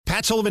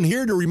Matt Sullivan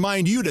here to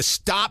remind you to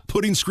stop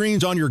putting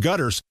screens on your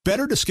gutters.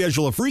 Better to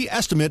schedule a free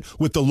estimate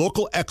with the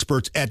local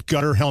experts at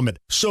Gutter Helmet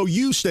so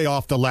you stay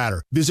off the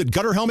ladder. Visit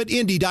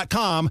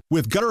GutterHelmetIndy.com.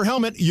 With Gutter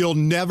Helmet, you'll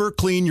never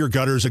clean your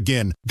gutters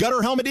again.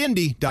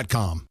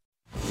 GutterHelmetIndy.com.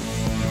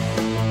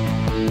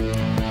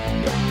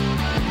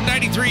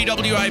 93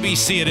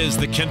 WIBC, it is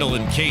the Kendall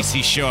and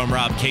Casey show. I'm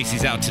Rob.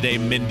 Casey's out today.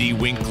 Mindy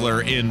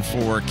Winkler in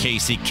for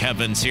Casey.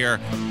 Kevin's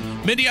here.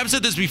 Mindy, I've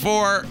said this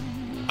before.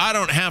 I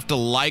don't have to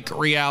like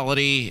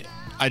reality.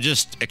 I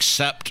just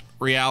accept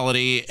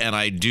reality and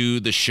I do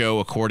the show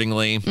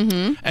accordingly.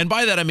 Mm-hmm. And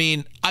by that, I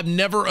mean, I've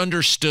never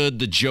understood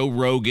the Joe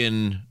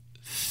Rogan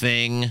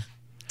thing.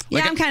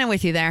 Yeah, I'm kind of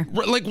with you there.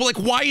 Like,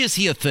 why is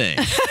he a thing?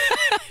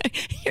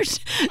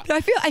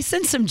 I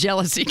sense some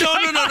jealousy. No.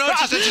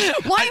 It's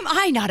just, why am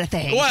I not a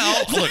thing?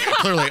 Well, look,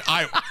 clearly,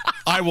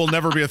 I will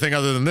never be a thing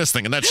other than this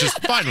thing, and that's just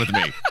fine with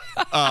me.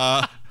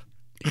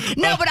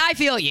 No, but I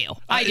feel you.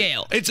 I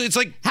do. It's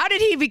like, how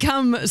did he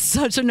become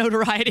such a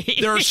notoriety?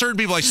 There are certain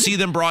people, I see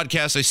them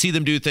broadcast, I see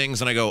them do things,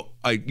 and I go,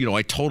 I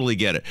totally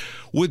get it.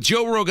 With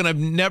Joe Rogan, I've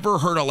never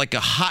heard a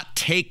hot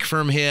take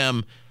from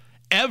him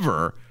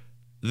ever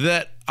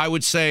that I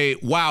would say,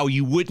 wow,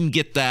 you wouldn't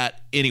get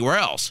that anywhere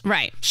else.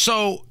 Right.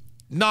 So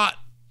not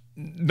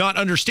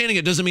understanding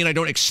it doesn't mean I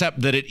don't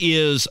accept that it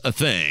is a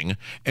thing.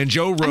 And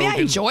Joe Rogan, I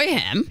enjoy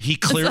him. He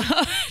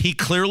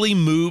clearly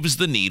moves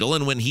the needle.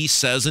 And when he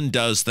says and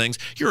does things,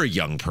 you're a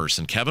young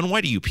person, Kevin.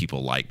 Why do you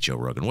people like Joe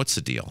Rogan? What's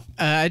the deal?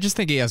 I just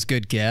think he has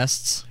good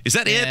guests. Is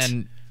that it?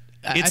 And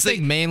I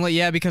think mainly,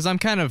 yeah, because I'm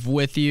kind of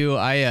with you.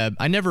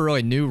 I never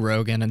really knew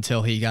Rogan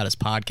until he got his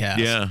podcast.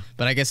 Yeah.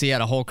 But I guess he had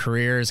a whole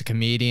career as a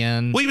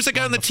comedian. Well, he was the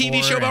guy on the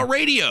TV show about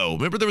radio.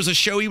 Remember there was a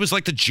show, he was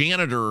like the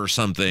janitor or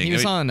something. He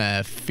was on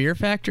Fear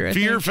Factor, I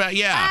think. Fear Factor,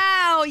 yeah.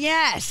 Oh,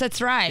 yes,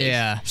 that's right.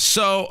 Yeah.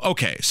 So,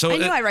 okay. So I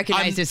knew I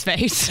recognized his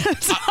face.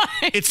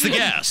 It's the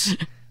guess.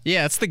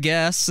 Yeah, it's the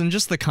guests and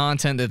just the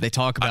content that they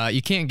talk about.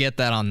 You can't get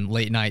that on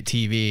late night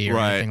TV or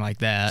anything like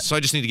that. So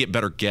I just need to get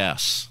better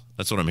guests.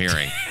 That's what I'm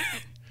hearing.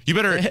 You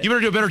better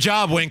do a better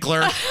job,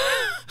 Winkler. I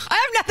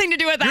have nothing to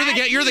do with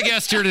that. You're the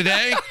guest here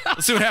today.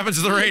 Let's see what happens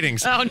to the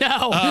ratings. Oh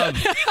no.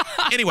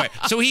 Anyway,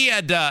 so he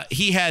had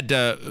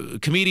a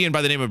comedian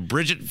by the name of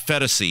Bridget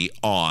Fetisi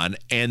on,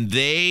 and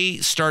they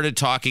started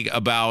talking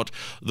about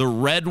the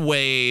red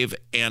wave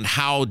and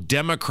how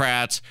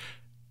Democrats.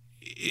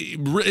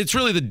 It's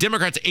really the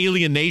Democrats'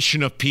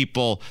 alienation of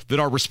people that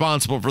are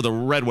responsible for the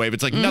red wave.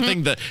 It's like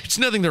nothing the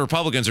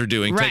Republicans are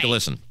doing. Right. Take a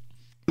listen.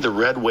 The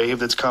red wave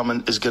that's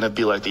coming is going to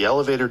be like the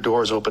elevator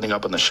doors opening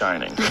up in The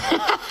Shining.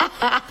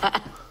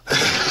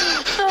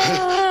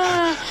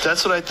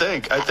 That's what I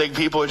think. I think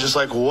people are just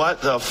like,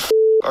 what the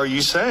are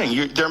you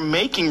saying? They're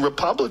making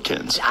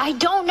Republicans. I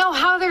don't know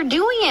how they're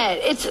doing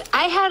it.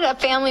 I had a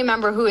family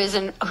member who's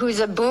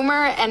a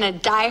boomer and a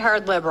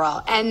diehard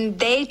liberal, and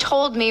they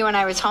told me when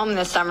I was home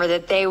this summer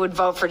that they would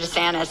vote for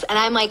DeSantis, and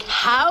I'm like,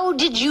 how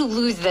did you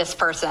lose this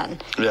person?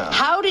 Yeah.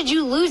 How did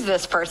you lose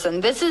this person?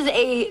 This is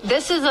a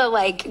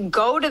like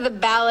go to the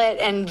ballot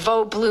and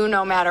vote blue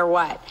no matter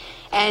what,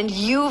 and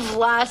you've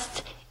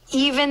lost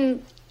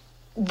even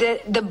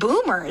the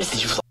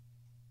boomers.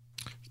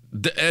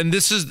 And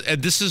this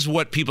is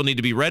what people need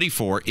to be ready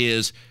for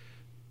is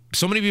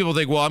so many people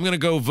think, well, I'm going to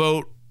go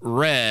vote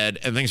red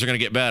and things are going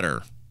to get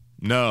better.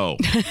 No,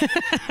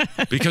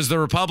 because the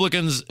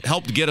Republicans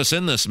helped get us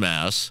in this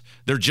mess.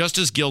 They're just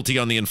as guilty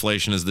on the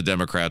inflation as the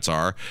Democrats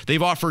are.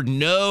 They've offered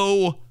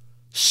no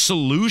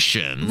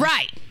solution.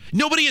 Right.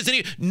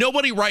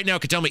 Nobody right now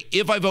can tell me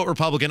if I vote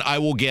Republican, I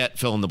will get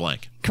fill in the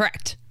blank.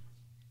 Correct.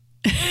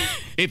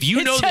 If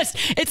you know,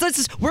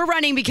 we're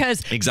running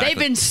because they've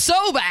been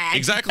so bad.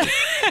 Exactly.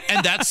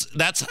 And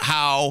that's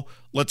how,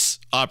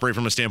 let's operate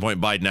from a standpoint,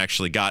 Biden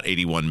actually got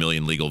 81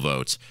 million legal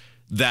votes.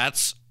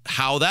 That's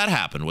how that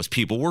happened, was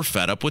people were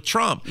fed up with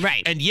Trump.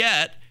 Right. And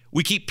yet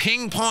we keep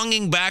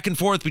ping-ponging back and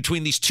forth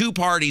between these two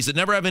parties that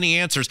never have any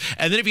answers.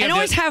 And then if you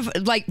always have,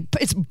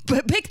 it's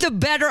pick the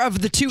better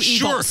of the two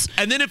evils. Sure.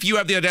 And then if you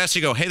have the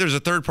audacity to go, hey, there's a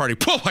third party.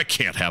 Well, I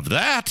can't have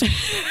that.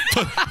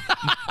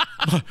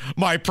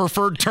 My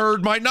preferred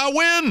turd might not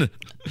win.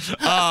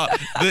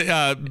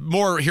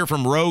 More here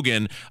from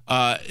Rogan.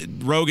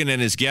 Rogan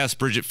and his guest,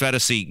 Bridget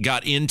Fetisi,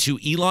 got into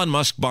Elon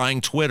Musk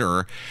buying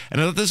Twitter. And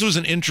I thought this was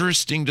an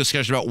interesting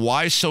discussion about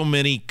why so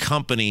many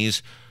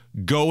companies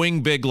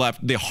going big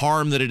left, the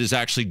harm that it has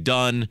actually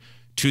done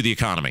to the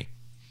economy.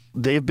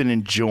 They've been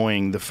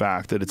enjoying the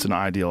fact that it's an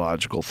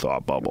ideological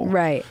thought bubble.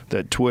 Right.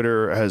 That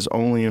Twitter has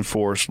only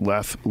enforced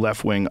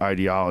left-wing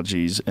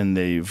ideologies, and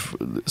they've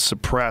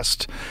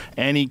suppressed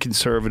any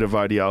conservative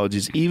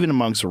ideologies, even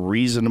amongst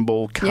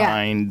reasonable,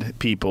 kind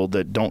people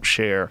that don't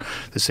share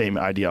the same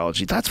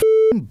ideology. That's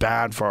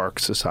bad for our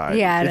society.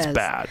 Yeah, it's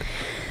bad.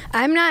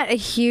 I'm not a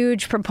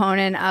huge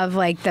proponent of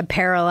like the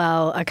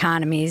parallel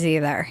economies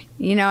either.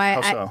 You know,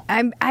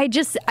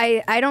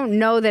 I don't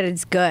know that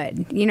it's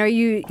good. You know,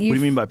 what do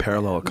you mean by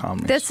parallel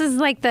economies? This is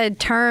like the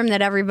term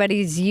that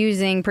everybody's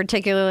using,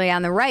 particularly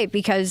on the right,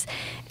 because,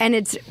 and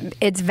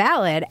it's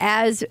valid,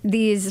 as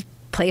these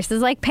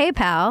places like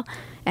PayPal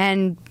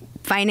and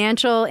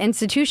financial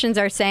institutions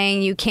are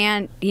saying you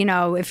can't,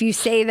 if you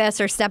say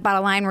this or step out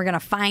of line, we're going to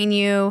fine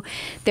you.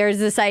 There's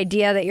this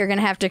idea that you're going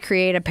to have to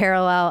create a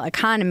parallel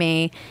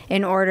economy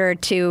in order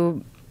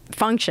to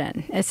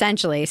function,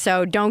 essentially.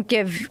 So don't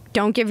give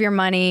your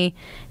money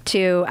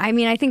to,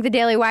 I think the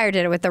Daily Wire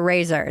did it with the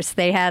razors.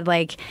 They had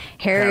like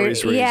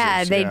Harry's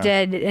razors, they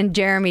did, and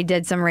Jeremy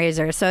did some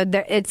razors. So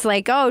it's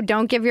like, oh,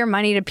 don't give your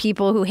money to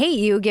people who hate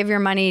you. Give your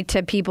money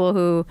to people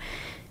who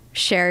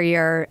share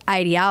your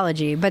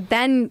ideology. But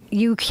then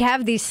you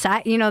have these,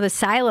 the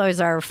silos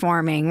are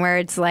forming where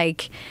it's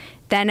like,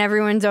 then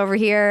everyone's over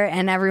here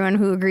and everyone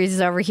who agrees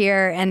is over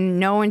here, and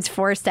no one's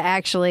forced to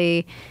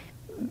actually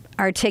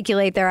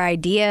articulate their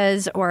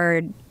ideas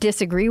or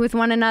disagree with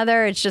one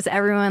another. It's just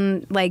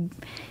everyone like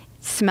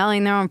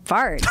smelling their own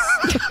farts.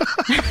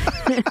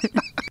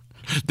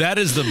 That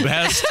is the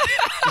best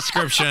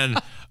description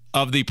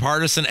of the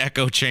partisan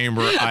echo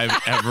chamber I've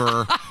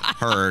ever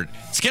heard.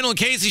 It's Kendall and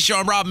Casey Show.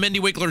 I'm Rob. Mindy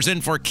Winkler's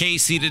in for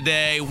Casey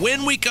today.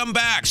 When we come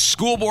back,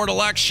 school board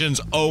elections.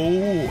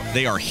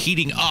 They are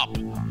heating up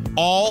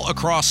all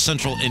across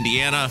central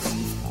Indiana.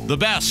 The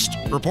best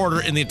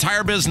reporter in the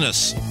entire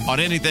business on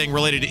anything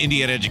related to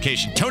Indiana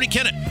education, Tony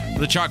Kennett, for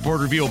the Chalkboard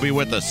Review, will be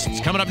with us.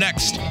 It's coming up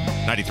next,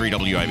 93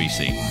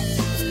 WIBC.